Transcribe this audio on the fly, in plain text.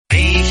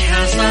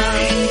صح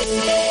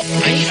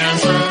عيشها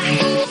صح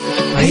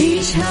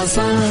عيشها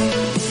صح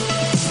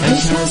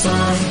عيشها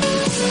صح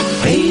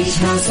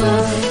عيشها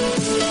صح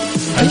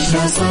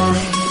عيشها صح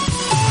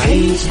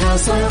عيشها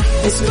صح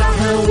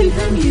اسمعها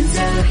والهم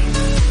ينزاح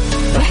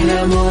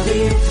أحلى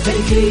مواضيع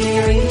خلي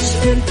يعيش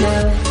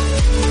ترتاح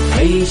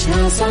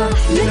عيشها صح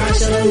من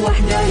 10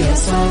 ل1 يا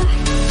صاح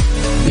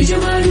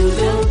بجمال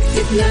وذوق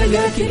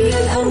تتلاقى كل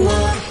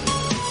الأرواح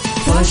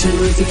فاشل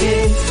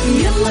واتيكيت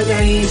يلا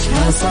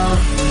نعيشها صح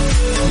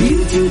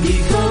بيوتي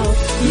وديكور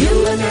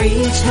يلا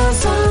نعيشها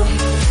صح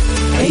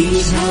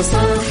عيشها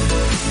صح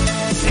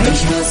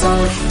عيشها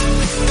صح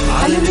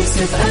على ميكس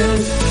اف ام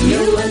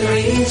يلا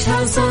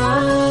نعيشها صح.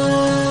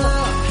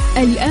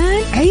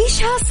 الآن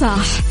عيشها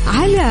صح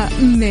على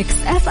ميكس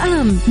اف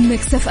ام.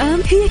 ميكس اف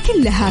ام هي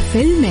كلها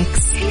في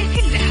الميكس.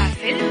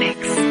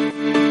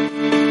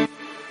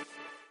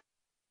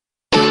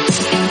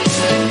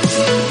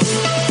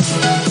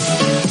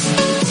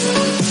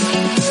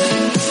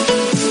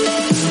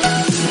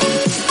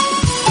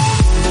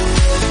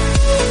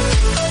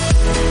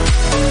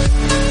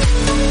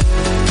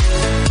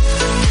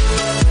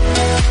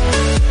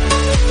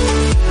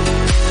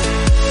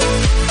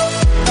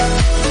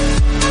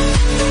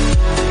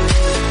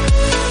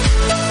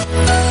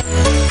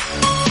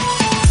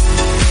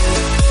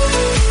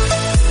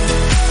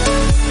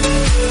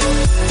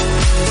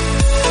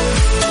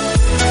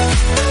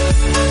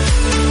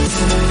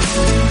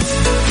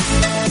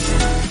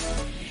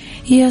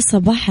 يا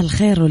صباح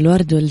الخير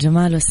والورد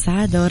والجمال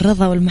والسعادة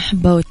والرضا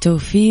والمحبة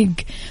والتوفيق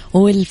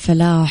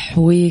والفلاح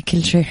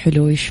وكل شيء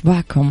حلو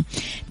يشبعكم.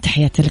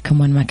 تحياتي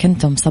لكم وين ما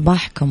كنتم،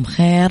 صباحكم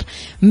خير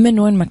من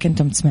وين ما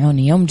كنتم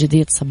تسمعوني. يوم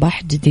جديد،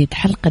 صباح جديد،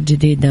 حلقة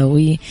جديدة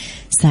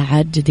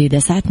وساعات جديدة.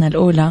 ساعتنا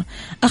الأولى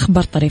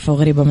أخبار طريفة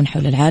وغريبة من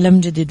حول العالم،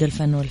 جديد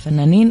الفن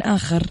والفنانين،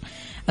 آخر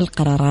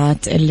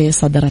القرارات اللي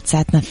صدرت.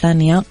 ساعتنا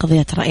الثانية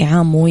قضية رأي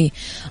عام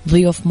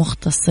وضيوف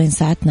مختصين.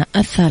 ساعتنا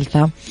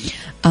الثالثة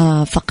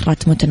فقرة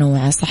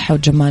متنوعة، صحة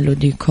وجمال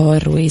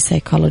وديكور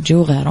وسيكولوجي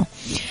وغيره.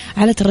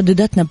 على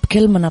تردداتنا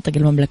بكل مناطق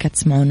المملكة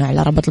تسمعونا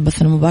على رابط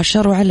البث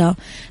المباشر وعلى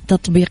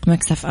تطبيق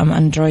ميكس اف ام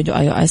اندرويد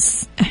واي او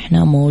اس.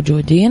 احنا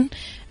موجودين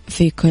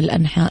في كل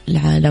أنحاء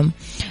العالم.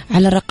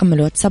 على رقم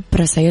الواتساب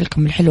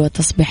رسائلكم الحلوة،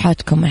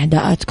 تصبيحاتكم،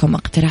 إهداءاتكم،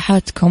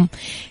 اقتراحاتكم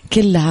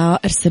كلها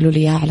ارسلوا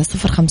لي على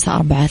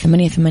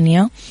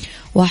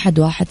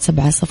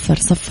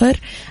 0548811700.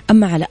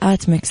 أما على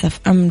آت ميكس اف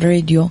ام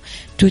راديو،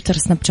 تويتر،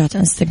 سناب شات،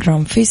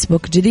 انستغرام،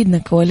 فيسبوك، جديدنا،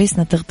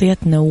 كواليسنا،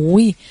 تغطيتنا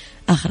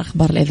وآخر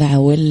أخبار الإذاعة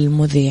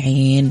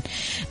والمذيعين.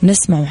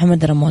 نسمع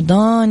محمد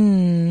رمضان.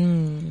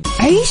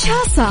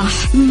 عيشها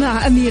صح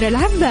مع أميرة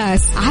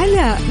العباس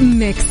على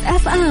ميكس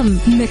اف ام.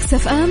 ميكس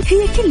اف ام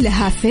هي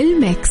كلها في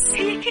الميكس.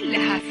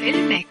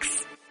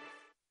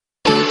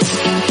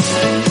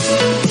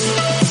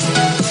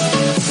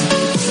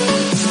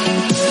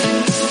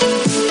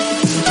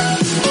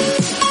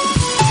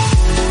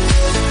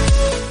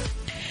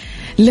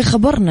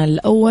 لخبرنا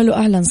الأول،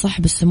 وأعلن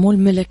صاحب السمو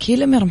الملكي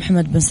الأمير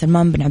محمد بن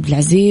سلمان بن عبد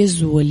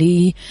العزيز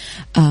ولي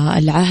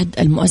العهد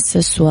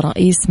المؤسس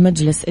ورئيس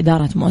مجلس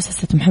إدارة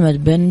مؤسسة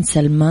محمد بن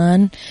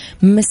سلمان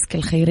مسك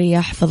الخيرية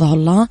حفظه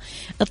الله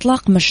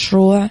إطلاق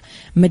مشروع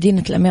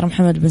مدينة الأمير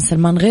محمد بن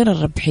سلمان غير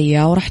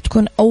الربحية، وراح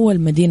تكون أول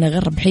مدينة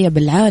غير ربحية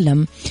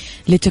بالعالم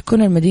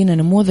لتكون المدينة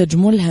نموذج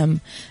ملهم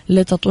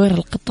لتطوير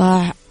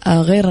القطاع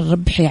غير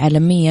الربحي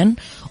عالميا،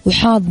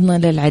 وحاضنة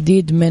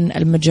للعديد من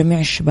المجاميع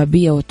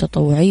الشبابية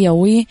والتطوعية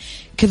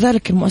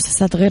وكذلك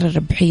المؤسسات غير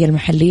الربحية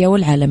المحلية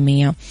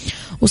والعالمية.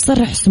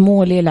 وصرح سمو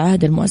ولي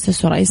العهد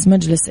المؤسس ورئيس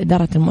مجلس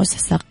إدارة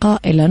المؤسسة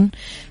قائلا: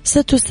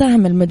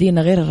 ستساهم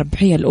المدينة غير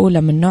الربحية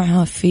الأولى من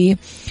نوعها في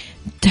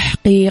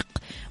تحقيق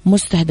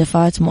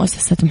مستهدفات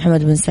مؤسسة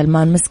محمد بن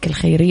سلمان مسك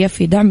الخيرية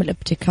في دعم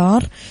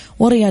الابتكار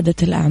وريادة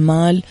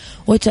الأعمال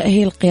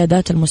وتأهيل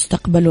قيادات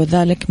المستقبل،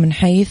 وذلك من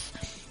حيث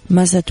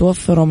ما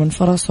ستوفر من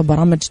فرص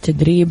وبرامج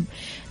تدريب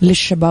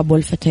للشباب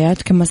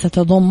والفتيات، كما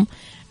ستضم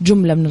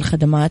جملة من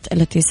الخدمات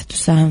التي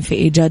ستساهم في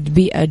إيجاد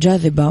بيئة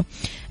جاذبة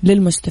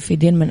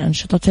للمستفيدين من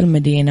أنشطة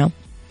المدينة.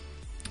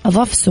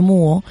 أضاف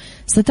سموه: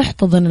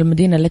 ستحتضن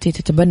المدينة التي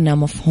تتبنى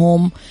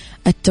مفهوم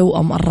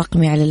التوأم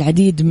الرقمي على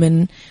العديد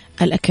من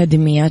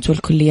الأكاديميات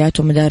والكليات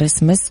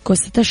ومدارس مسك،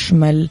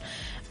 وستشمل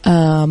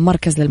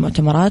مركز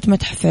للمؤتمرات،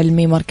 متحف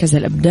علمي، مركز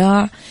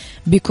الإبداع،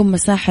 بيكون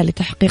مساحة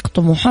لتحقيق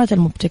طموحات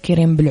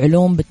المبتكرين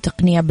بالعلوم،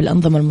 بالتقنية،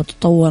 بالأنظمة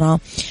المتطورة،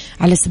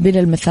 على سبيل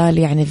المثال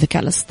يعني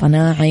الذكاء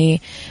الاصطناعي،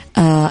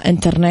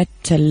 إنترنت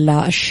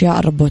الأشياء،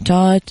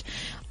 الروبوتات،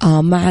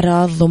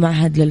 معرض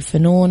ومعهد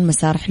للفنون،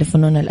 مسارح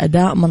لفنون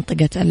الأداء،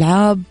 منطقة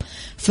ألعاب،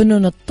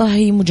 فنون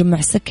الطهي،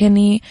 مجمع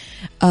سكني.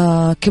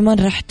 كمان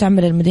راح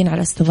تعمل المدينة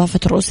على استضافة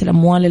رؤوس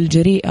الأموال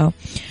الجريئة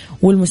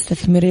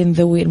والمستثمرين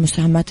ذوي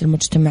المساهمات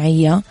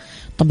المجتمعية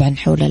طبعا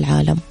حول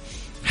العالم.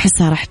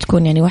 حسها راح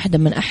تكون يعني واحدة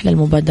من أحلى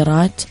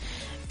المبادرات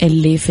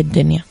اللي في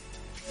الدنيا.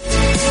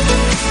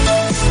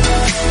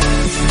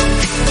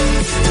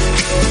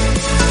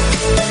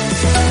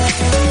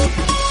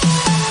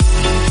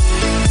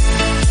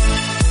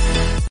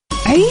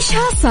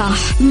 عيشها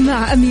صح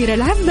مع أميرة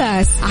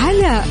العباس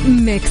على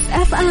ميكس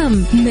أف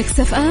أم. ميكس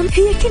أف أم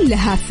هي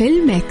كلها في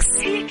الميكس.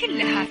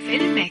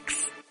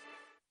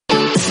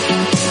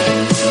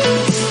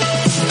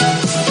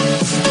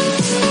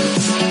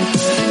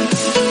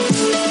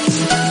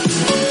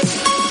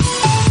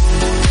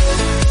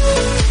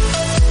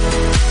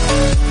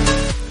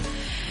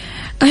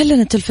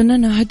 أعلنت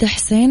الفنانة هدى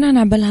حسين عن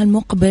عملها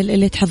المقبل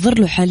اللي تحضر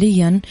له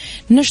حاليا.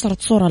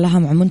 نشرت صورة لها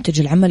مع منتج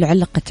العمل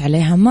وعلقت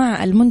عليها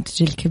مع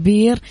المنتج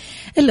الكبير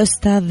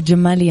الأستاذ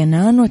جمال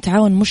ينان،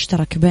 وتعاون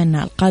مشترك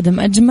بيننا القادم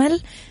أجمل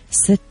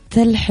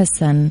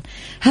 3eshha.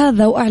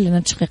 هذا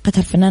وأعلنت شقيقتها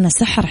الفنانة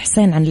سحر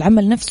حسين عن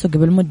العمل نفسه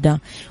قبل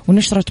مدة،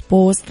 ونشرت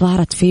بوست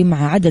ظهرت فيه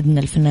مع عدد من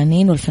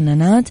الفنانين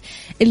والفنانات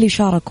اللي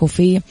شاركوا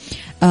فيه،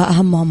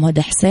 أهمهم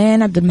هدى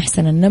حسين، عبد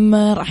المحسن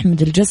النمر،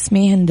 أحمد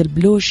الجسمي، هند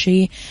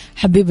البلوشي،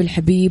 حبيب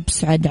الحبيب،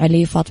 سعاد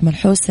علي، فاطمة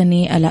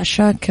الحوسني، آلاء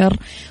شاكر.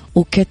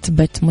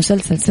 وكتبة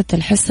مسلسل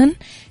 3eshha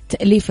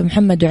تأليف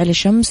محمد وعلي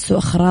شمس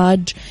وإخراج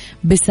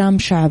بسام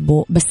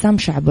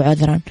شعبو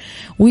عذرا.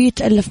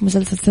 ويتألف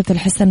مسلسل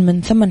 3eshha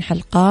من 8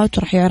 حلقات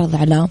ورح يعرض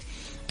على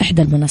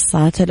إحدى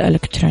المنصات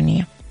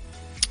الإلكترونية.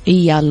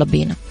 يلا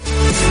بينا.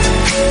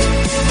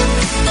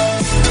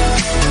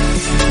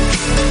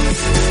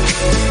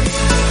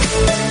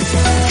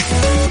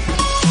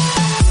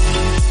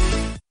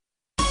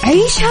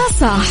 عيشها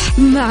صح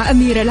مع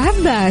أميرة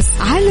العباس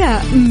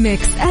على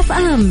ميكس أف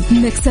أم.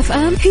 ميكس أف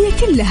أم هي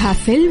كلها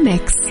في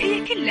الميكس.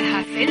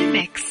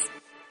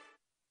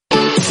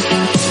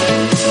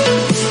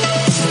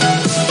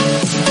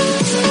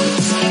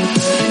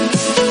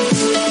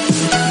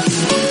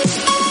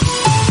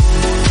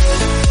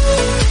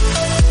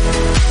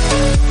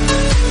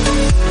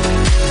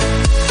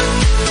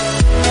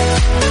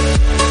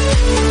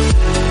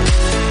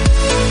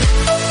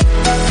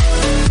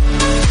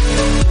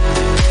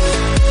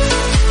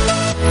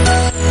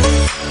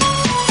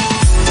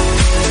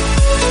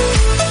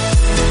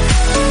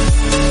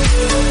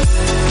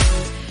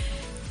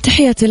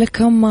 تحياتي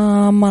لكم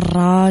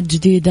مرة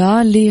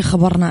جديدة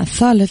لخبرنا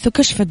الثالث.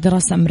 وكشفت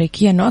دراسة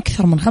أمريكية أنه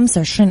أكثر من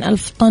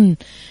 25,000 طن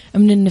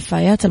من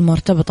النفايات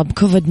المرتبطة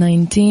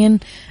بكوفيد 19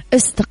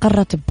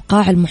 استقرت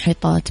بقاع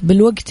المحيطات،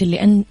 بالوقت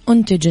اللي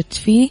أنتجت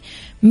فيه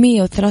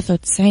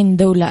 193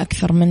 دولة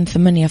أكثر من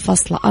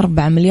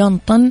 8.4 مليون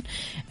طن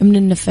من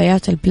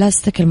النفايات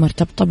البلاستيك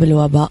المرتبطة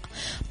بالوباء.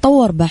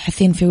 طور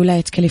باحثين في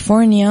ولاية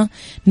كاليفورنيا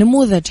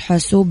نموذج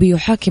حاسوبي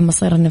يحاكي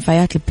مصير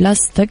النفايات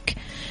البلاستيك،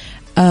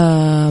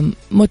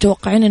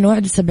 متوقعين أن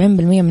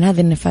 71% من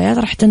هذه النفايات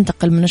راح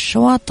تنتقل من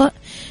الشواطئ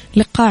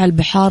لقاع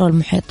البحار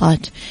والمحيطات.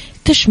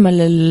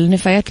 تشمل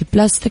النفايات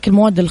البلاستيك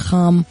المواد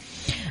الخام،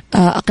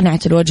 أقنعة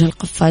الوجه،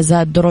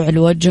 القفازات، دروع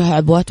الوجه،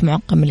 عبوات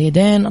معقم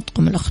اليدين،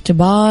 أطقم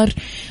الاختبار،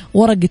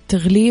 ورق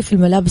التغليف،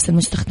 الملابس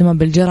المستخدمة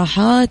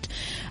بالجراحات،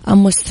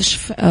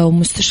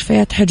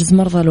 مستشفيات حجز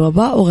مرضى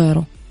الوباء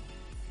وغيره.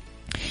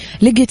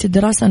 لقيت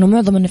الدراسة أنه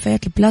معظم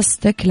النفايات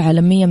البلاستيك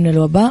العالمية من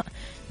الوباء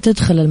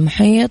تدخل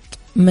المحيط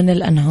من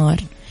الأنهار.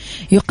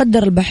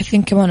 يقدر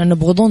الباحثين كمان أنه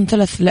بغضون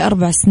 3 ل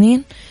 4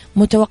 سنين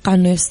متوقع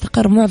أنه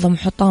يستقر معظم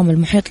حطام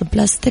المحيط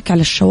البلاستيك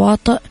على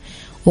الشواطئ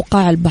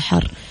وقاع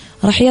البحر.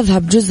 راح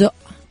يذهب جزء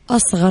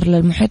أصغر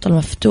للمحيط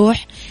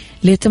المفتوح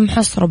ليتم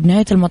حصره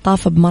بنهاية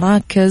المطاف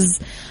بمراكز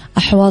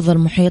أحواض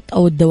المحيط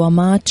أو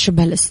الدوامات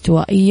شبه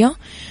الاستوائية،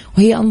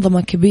 وهي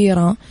أنظمة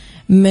كبيرة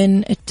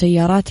من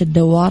التيارات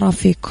الدوارة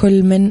في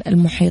كل من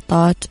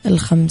المحيطات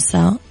ال5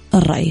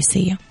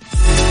 الرئيسية.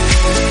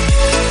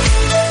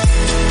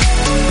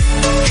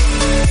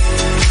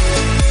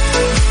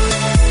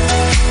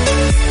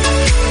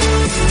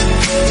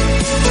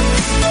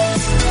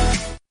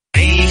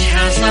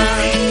 عيشها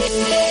صح،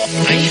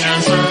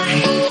 عيشها صح،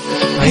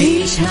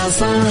 عيشها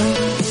صح،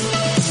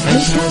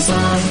 عيشها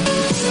صح،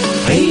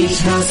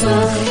 عيشها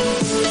صح،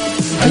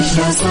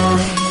 عيشها صح،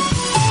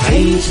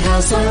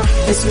 عيشها صح،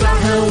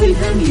 اسمعها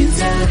والهم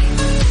ينزاح،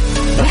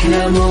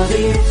 أحلى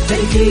مواضيع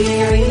خلي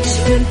يعيش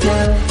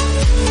مرتاح.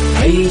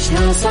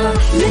 عيشها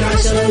صح من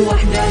 10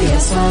 ل1 يا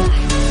صاح،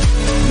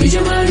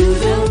 بجمال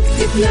وذوق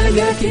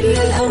تتلاقى كل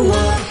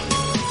الأرواح،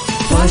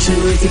 فاشل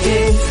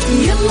واتيكيت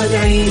يلا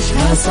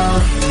نعيشها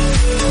صح،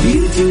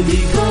 بيوتي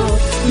وديكور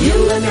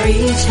يلا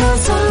نعيشها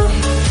صح.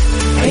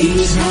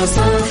 عيشها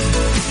صح،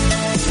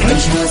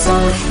 عيشها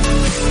صح،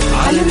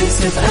 على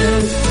ميكس أف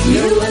أم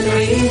يلا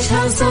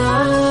نعيشها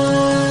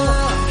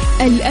صح.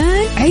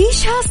 الآن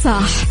عيشها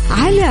صح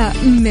على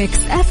ميكس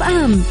أف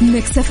أم.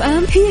 ميكس أف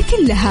أم هي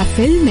كلها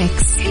في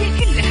الميكس.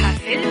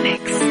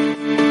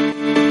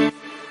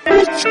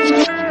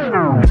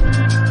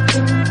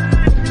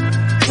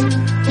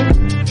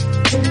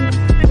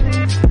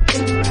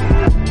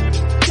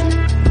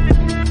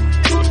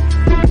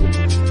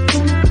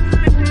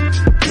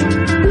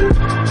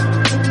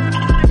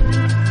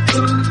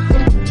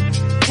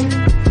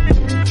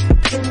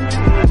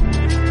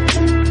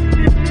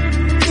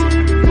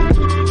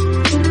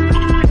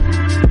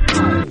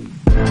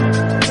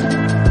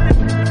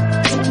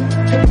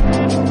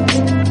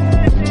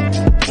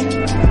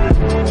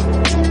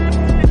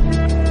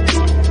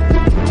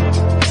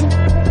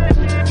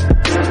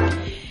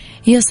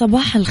 يا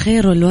صباح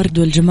الخير والورد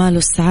والجمال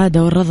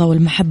والسعادة والرضا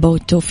والمحبة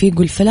والتوفيق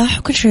والفلاح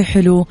وكل شيء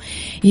حلو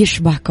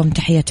يشبهكم.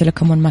 تحياتي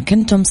لكم وين ما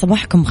كنتم،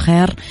 صباحكم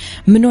خير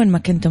من وين ما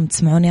كنتم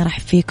تسمعوني. راح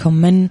فيكم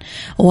من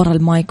وراء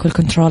المايك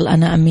والكنترول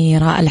أنا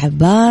أميرة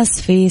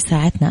العباس في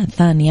ساعتنا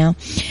الثانية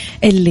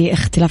اللي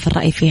اختلاف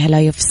الرأي فيها لا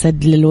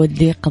يفسد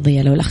للود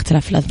قضية، لو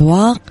الاختلاف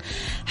الأذواق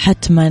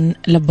حتما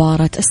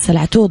لبارة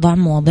السلع. توضع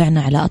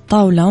مواضيعنا على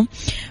الطاولة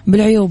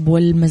بالعيوب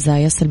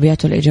والمزايا،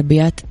 السلبيات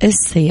والإيجابيات،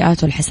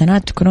 السيئات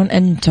والحسنات، تكونون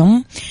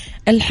أنتم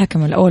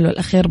الحكم الأول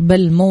والأخير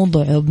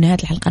بالموضوع. وبنهاية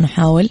الحلقة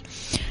نحاول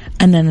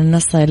أننا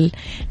نصل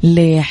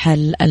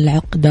لحل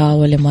العقدة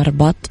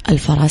ولمربط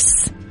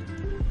الفرس.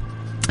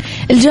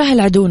 الجاهل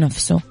عدو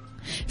نفسه.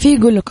 في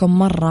يقول لكم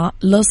مرة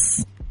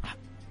لص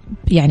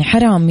يعني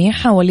حرامي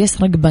حاول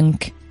يسرق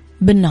بنك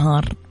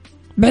بالنهار،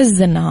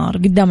 بعز النهار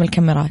قدام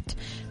الكاميرات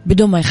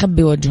بدون ما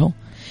يخبي وجهه.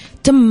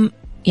 تم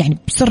يعني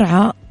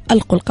بسرعة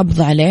ألقوا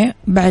القبض عليه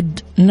بعد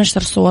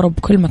نشر صوره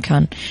بكل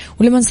مكان.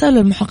 ولما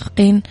سألوا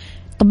المحققين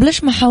طب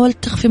ليش ما حاولت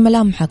تخفي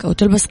ملامحك أو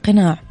تلبس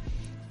قناع،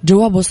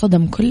 جوابه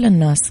صدم كل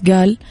الناس.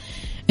 قال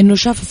إنه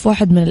شاف في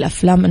واحد من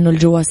الأفلام إنه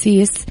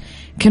الجواسيس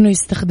كانوا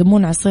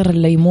يستخدمون عصير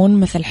الليمون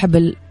مثل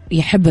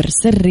حبر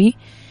سري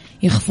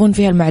يخفون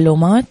فيها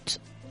المعلومات،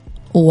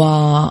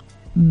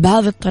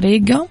 وبهذه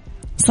الطريقة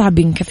صعب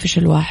ينكفش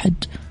الواحد.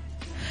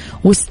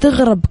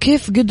 واستغرب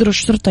كيف قدروا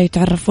الشرطة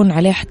يتعرفون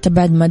عليه حتى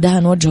بعد ما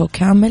دهن وجهه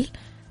كامل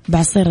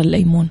بعصير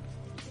الليمون.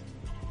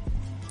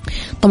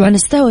 طبعا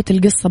استوت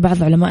القصة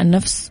بعض علماء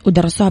النفس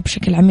ودرسوها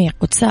بشكل عميق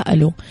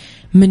وتساءلوا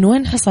من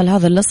وين حصل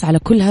هذا اللص على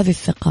كل هذه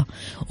الثقة،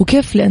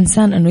 وكيف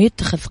الإنسان أنه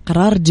يتخذ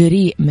قرار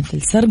جريء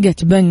مثل سرقة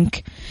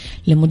بنك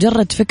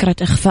لمجرد فكرة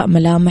إخفاء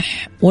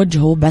ملامح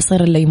وجهه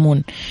بعصير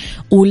الليمون.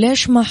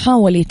 وليش ما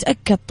حاول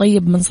يتأكد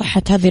طيب من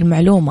صحة هذه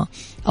المعلومة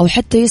أو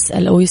حتى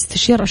يسأل أو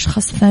يستشير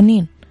أشخاص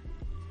ثانيين.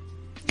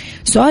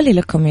 سؤالي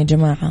لكم يا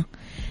جماعة،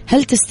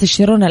 هل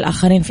تستشيرون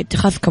الآخرين في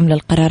اتخاذكم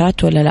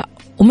للقرارات ولا لا؟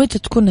 ومتى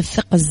تكون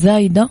الثقة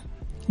الزايدة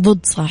ضد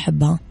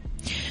صاحبها؟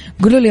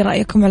 قولوا لي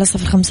رأيكم على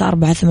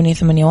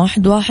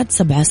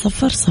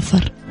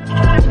 0548811700.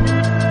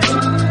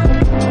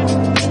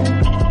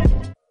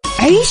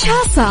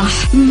 عيشها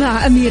صح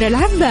مع أميرة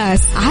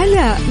العباس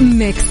على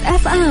ميكس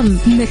أف أم.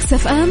 ميكس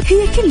أف أم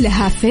هي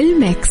كلها في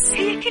الميكس.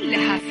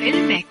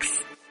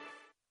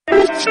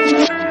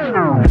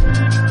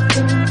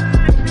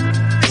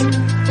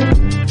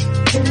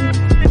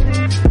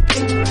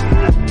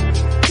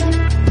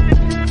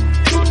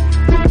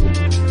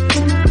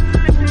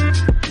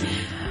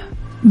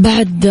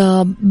 بعد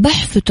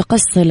بحث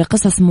وتقصي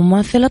لقصص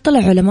مماثلة طلع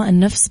علماء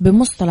النفس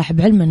بمصطلح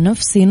بعلم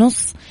النفس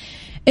ينص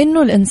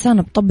إنه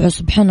الإنسان بطبعه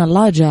سبحان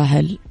الله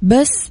جاهل،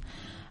 بس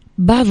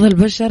بعض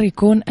البشر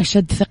يكون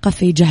أشد ثقة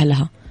في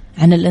جهلها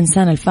عن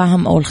الإنسان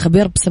الفاهم أو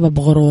الخبير بسبب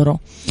غروره.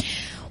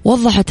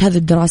 وضحت هذه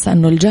الدراسة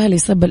أنه الجهل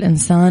يصيب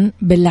الإنسان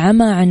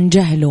بالعمى عن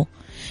جهله،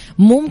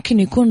 ممكن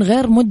يكون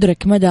غير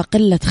مدرك مدى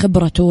قلة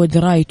خبرته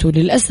ودرايته.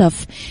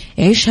 للأسف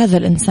يعيش هذا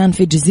الإنسان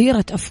في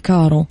جزيرة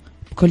أفكاره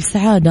بكل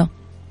سعادة،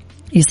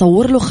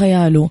 يصور له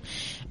خياله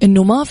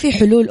أنه ما في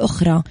حلول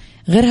أخرى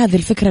غير هذه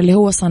الفكرة اللي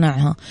هو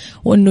صنعها،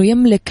 وأنه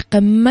يملك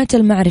قمة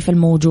المعرفة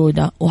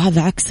الموجودة.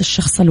 وهذا عكس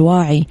الشخص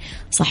الواعي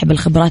صاحب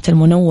الخبرات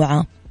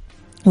المنوعة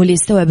واللي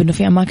يستوعب أنه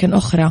في أماكن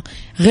أخرى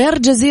غير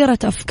جزيرة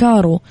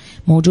أفكاره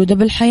موجودة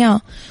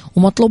بالحياة،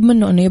 ومطلوب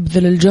منه أنه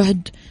يبذل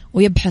الجهد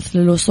ويبحث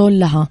للوصول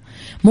لها.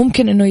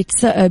 ممكن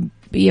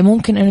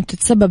أنه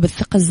تتسبب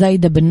الثقة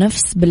الزايدة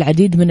بالنفس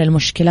بالعديد من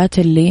المشكلات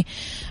اللي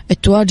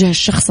تواجه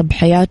الشخص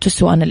بحياته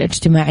سواء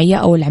الاجتماعية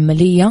أو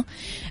العملية،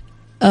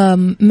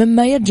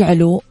 مما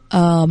يجعله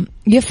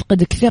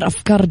يفقد كثير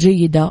أفكار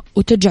جيدة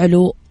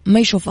وتجعله ما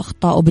يشوف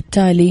أخطاء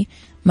وبالتالي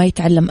ما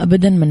يتعلم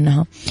أبدا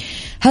منها.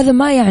 هذا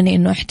ما يعني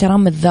أنه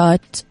احترام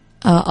الذات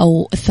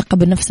أو الثقة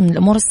بالنفس من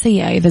الأمور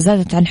السيئة إذا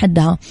زادت عن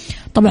حدها،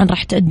 طبعا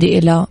راح تؤدي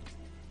إلى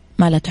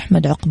ما لا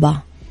تحمد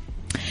عقباه.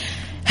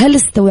 هل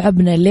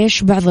استوعبنا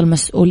ليش بعض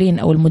المسؤولين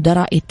أو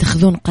المدراء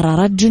يتخذون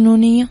قرارات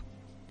جنونية؟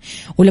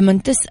 ولما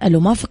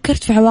تسألوا ما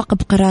فكرت في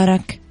عواقب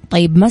قرارك؟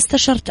 طيب ما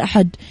استشرت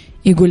أحد؟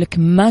 يقولك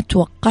ما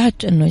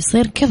توقعت أنه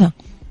يصير كذا،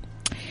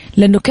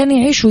 لأنه كان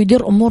يعيش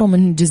ويدير أموره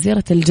من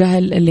جزيرة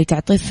الجهل اللي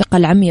تعطيه الثقة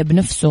العمية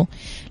بنفسه.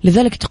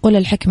 لذلك تقول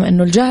الحكمة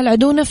أنه الجاهل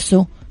عدو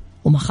نفسه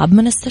وما خاب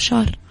من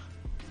استشار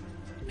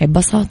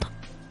ببساطة.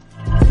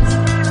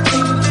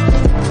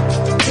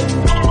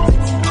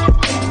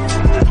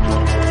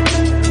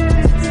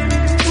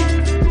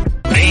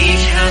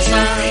 عيشها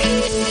صح،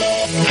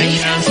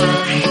 عيشها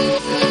صح،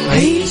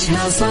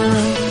 عيشها صح،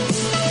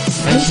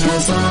 عيشها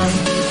صح،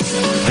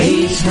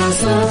 عيشها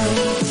صح،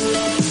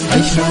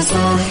 عيشها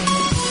صح،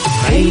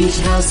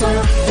 عيشها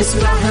صح،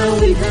 اسمعها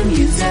والهم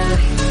ينزاح،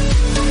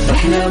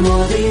 أحلى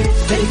مواضيع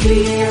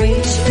الكل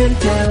يعيش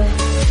مرتاح.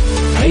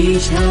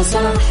 عيشها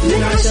صح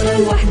من 10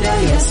 ل1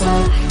 يا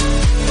صاح،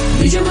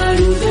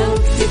 بجمال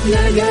وذوق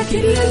تتلاقى كل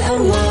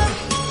الأرواح،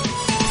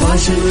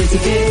 فاشل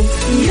واتيكيت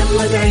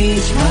يلا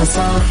نعيشها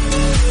صح،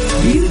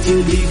 بيوتي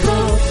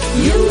وديكور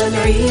يلا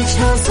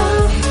نعيشها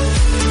صح،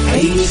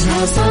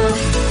 عيشها صح،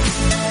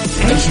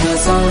 عيشها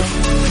صح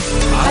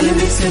على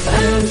ميكس اف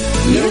ام.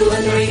 يلا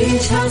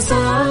نعيشها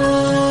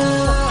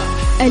صح.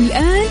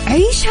 الآن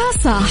عيشها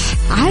صح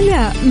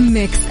على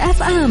ميكس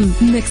اف ام.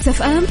 ميكس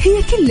اف ام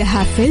هي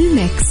كلها في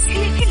الميكس.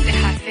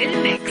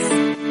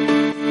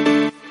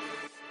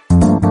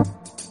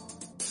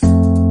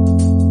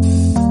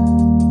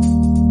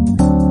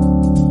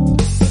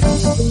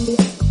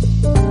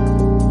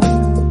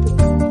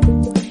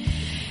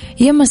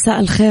 يا مساء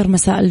الخير،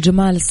 مساء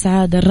الجمال،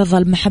 السعادة، الرضا،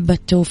 المحبة،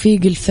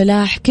 التوفيق،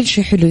 الفلاح، كل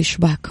شيء حلو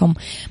يشبهكم.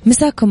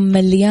 مساكم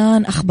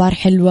مليان أخبار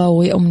حلوة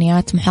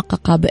وأمنيات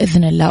محققة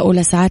بإذن الله.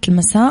 أولى ساعات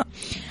المساء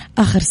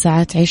آخر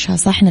ساعات عيشها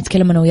صح.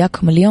 نتكلم أنا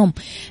وياكم اليوم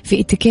في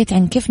اتيكيت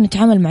عن كيف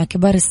نتعامل مع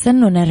كبار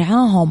السن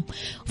ونرعاهم،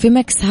 وفي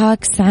مكس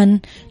هاكس عن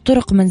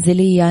طرق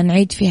منزلية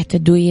نعيد فيها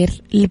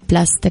تدوير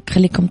البلاستيك.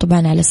 خليكم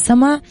طبعا على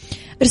السمع،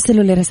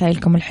 ارسلوا لي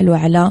رسائلكم الحلوة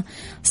على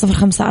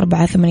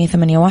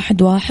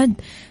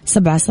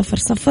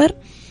 0548811700.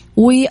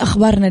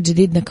 وأخبارنا،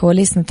 جديدنا،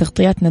 كواليسنا،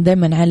 تغطياتنا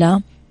دايما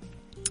على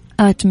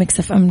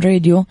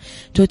 @mixfmradio،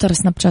 تويتر،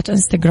 سناب شات،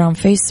 انستغرام،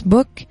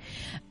 فيسبوك.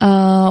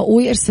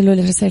 ويرسلوا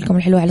لي رسائلكم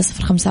الحلوة على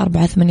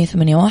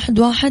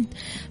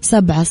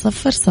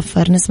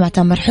 0548811700. نسمع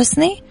تامر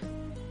حسني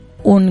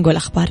ونقول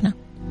أخبارنا.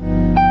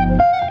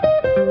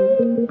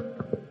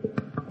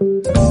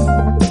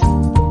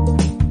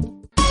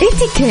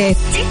 اتيكيت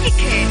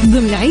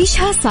ضمن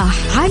عيشها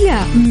صح على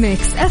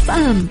ميكس اف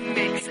ام.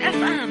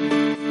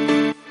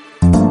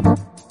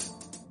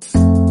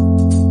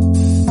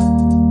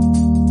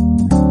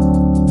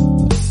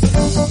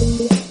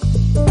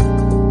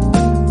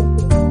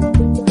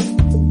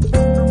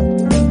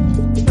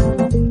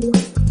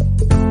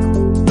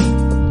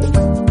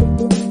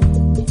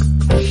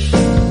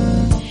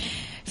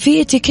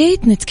 في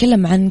اتيكيت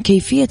نتكلم عن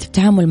كيفية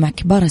التعامل مع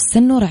كبار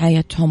السن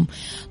ورعايتهم.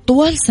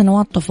 طوال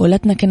سنوات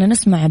طفولتنا كنا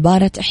نسمع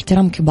عبارة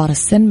احترام كبار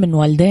السن من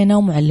والدينا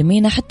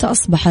ومعلمينا، حتى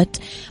أصبحت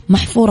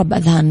محفورة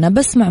بأذهاننا،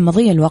 بس مع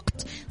مضي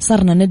الوقت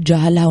صرنا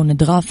نتجاهلها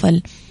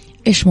ونتغافل.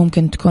 إيش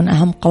ممكن تكون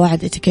أهم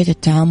قواعد اتيكيت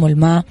التعامل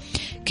مع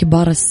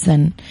كبار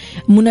السن؟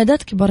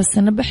 منادات كبار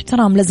السن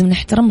باحترام، لازم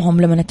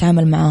نحترمهم لما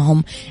نتعامل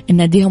معهم،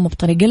 نناديهم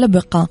بطريقة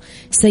لبقة،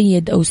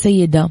 سيد أو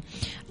سيدة.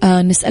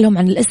 نسألهم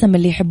عن الاسم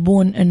اللي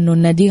يحبون أنه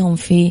نناديهم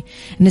فيه،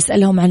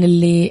 نسألهم عن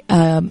اللي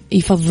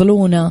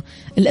يفضلونه،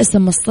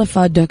 الاسم،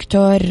 الصفة،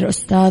 دكتور،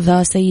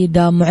 أستاذة،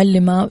 سيدة،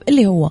 معلمة،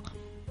 اللي هو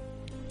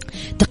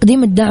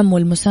تقديم الدعم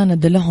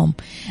والمساندة لهم.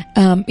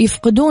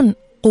 يفقدون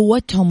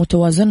قوتهم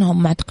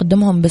وتوازنهم مع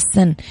تقدمهم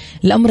بالسن،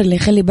 الأمر اللي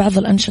يخلي بعض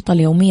الأنشطة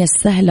اليومية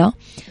السهلة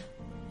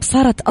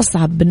صارت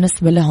أصعب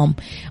بالنسبة لهم،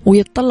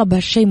 ويتطلب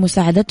هالشيء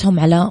مساعدتهم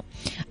على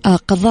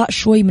قضاء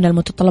شوي من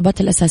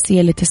المتطلبات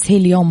الأساسية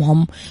لتسهيل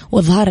يومهم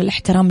وإظهار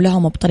الاحترام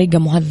لهم بطريقة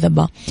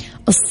مهذبة.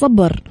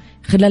 الصبر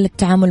خلال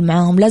التعامل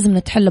معهم، لازم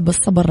نتحلى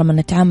بالصبر لما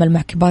نتعامل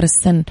مع كبار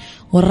السن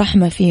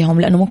والرحمة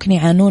فيهم، لأنه ممكن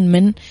يعانون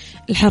من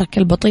الحركة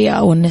البطيئة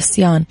أو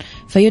النسيان،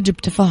 فيجب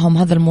تفهم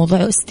هذا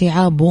الموضوع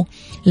واستيعابه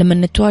لما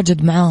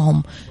نتواجد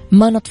معهم.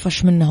 ما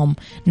نطفش منهم،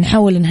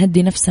 نحاول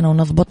نهدي نفسنا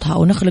ونضبطها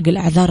أو نخلق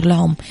الأعذار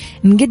لهم،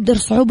 نقدر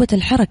صعوبة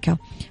الحركة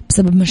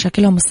بسبب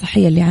مشاكلهم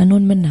الصحية اللي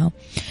يعانون منها.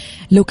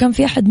 لو كان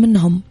في أحد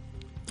منهم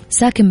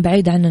ساكن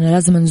بعيد عننا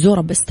لازم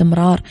نزوره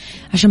باستمرار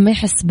عشان ما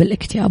يحس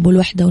بالاكتئاب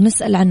والوحدة،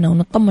 ونسأل عنه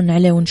ونطمن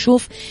عليه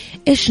ونشوف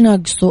إيش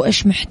ناقصه،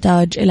 إيش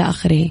محتاج، إلى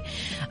آخره.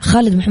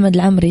 خالد محمد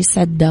العمري،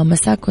 يسعد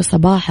مساك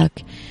وصباحك،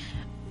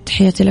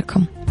 تحياتي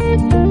لكم.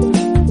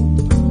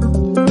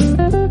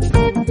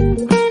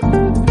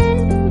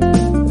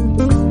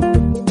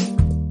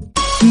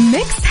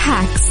 ميكس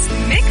هاكس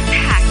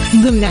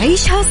ضمن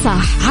عيشها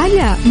صح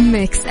على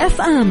ميكس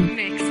اف ام.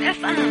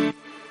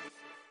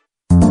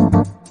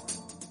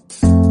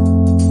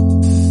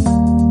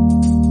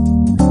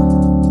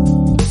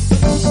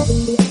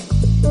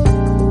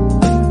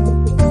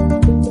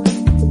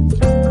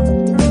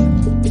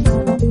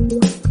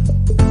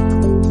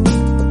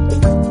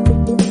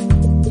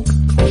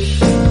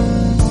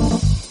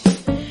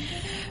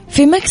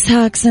 في مكس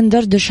هاكس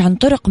ندردش عن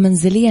طرق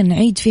منزلية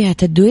نعيد فيها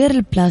تدوير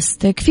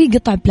البلاستيك. في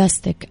قطع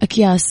بلاستيك،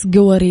 أكياس،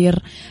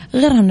 قوارير،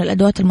 غيرها من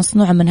الأدوات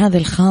المصنوعة من هذه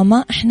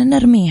الخامة احنا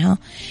نرميها.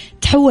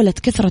 تحولت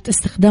كثرة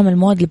استخدام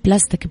المواد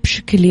البلاستيك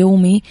بشكل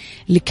يومي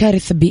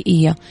لكارثة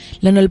بيئية،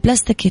 لأن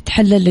البلاستيك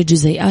يتحلل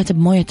لجزيئات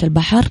بموية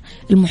البحر،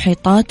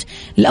 المحيطات،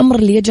 الأمر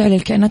اللي يجعل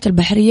الكائنات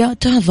البحرية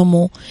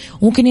تهضمه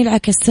وممكن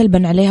ينعكس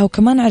سلبا عليها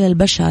وكمان على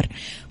البشر.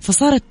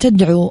 فصارت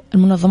تدعو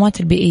المنظمات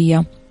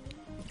البيئية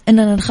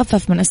أننا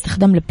نخفف من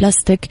استخدام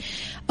البلاستيك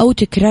أو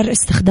تكرار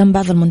استخدام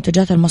بعض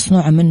المنتجات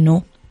المصنوعة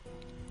منه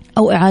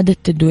أو إعادة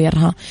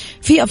تدويرها.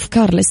 في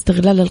أفكار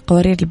لاستغلال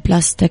القوارير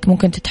البلاستيك،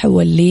 ممكن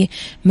تتحول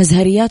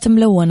لمزهريات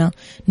ملونة،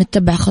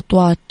 نتبع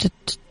خطوات،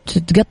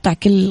 تتقطع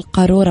كل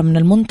قارورة من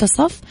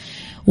المنتصف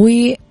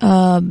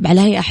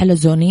وعلى هيئة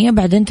حلزونية،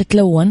 بعدين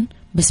تتلون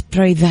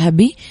بسبراي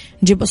ذهبي،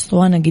 نجيب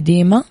أسطوانة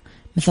قديمة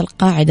مثل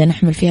قاعدة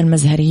نحمل فيها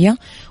المزهرية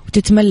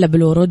وتتملى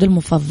بالورود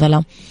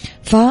المفضلة.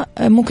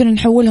 فممكن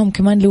نحولهم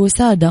كمان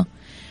لوسادة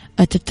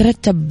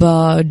تترتب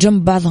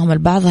جنب بعضهم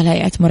البعض على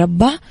هيئة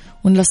مربع،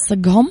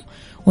 ونلصقهم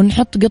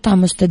ونحط قطعة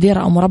مستديرة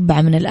أو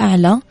مربعة من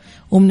الأعلى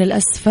ومن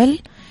الأسفل.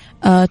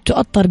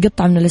 تؤطر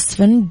قطعة من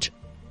الإسفنج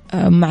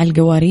مع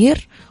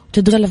القوارير،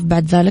 وتتغلف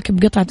بعد ذلك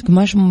بقطعة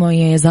قماش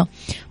مميزة،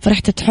 فرح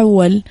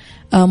تتحول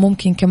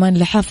ممكن كمان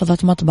لحافظة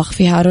مطبخ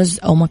فيها رز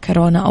أو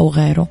مكرونة أو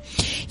غيره.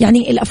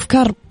 يعني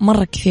الأفكار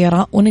مرة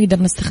كثيرة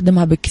ونقدر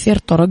نستخدمها بكثير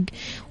طرق،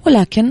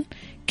 ولكن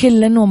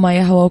كل وما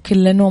يهوى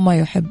وكل وما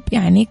يحب،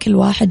 يعني كل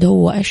واحد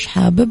هو إيش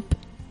حابب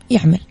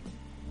يعمل.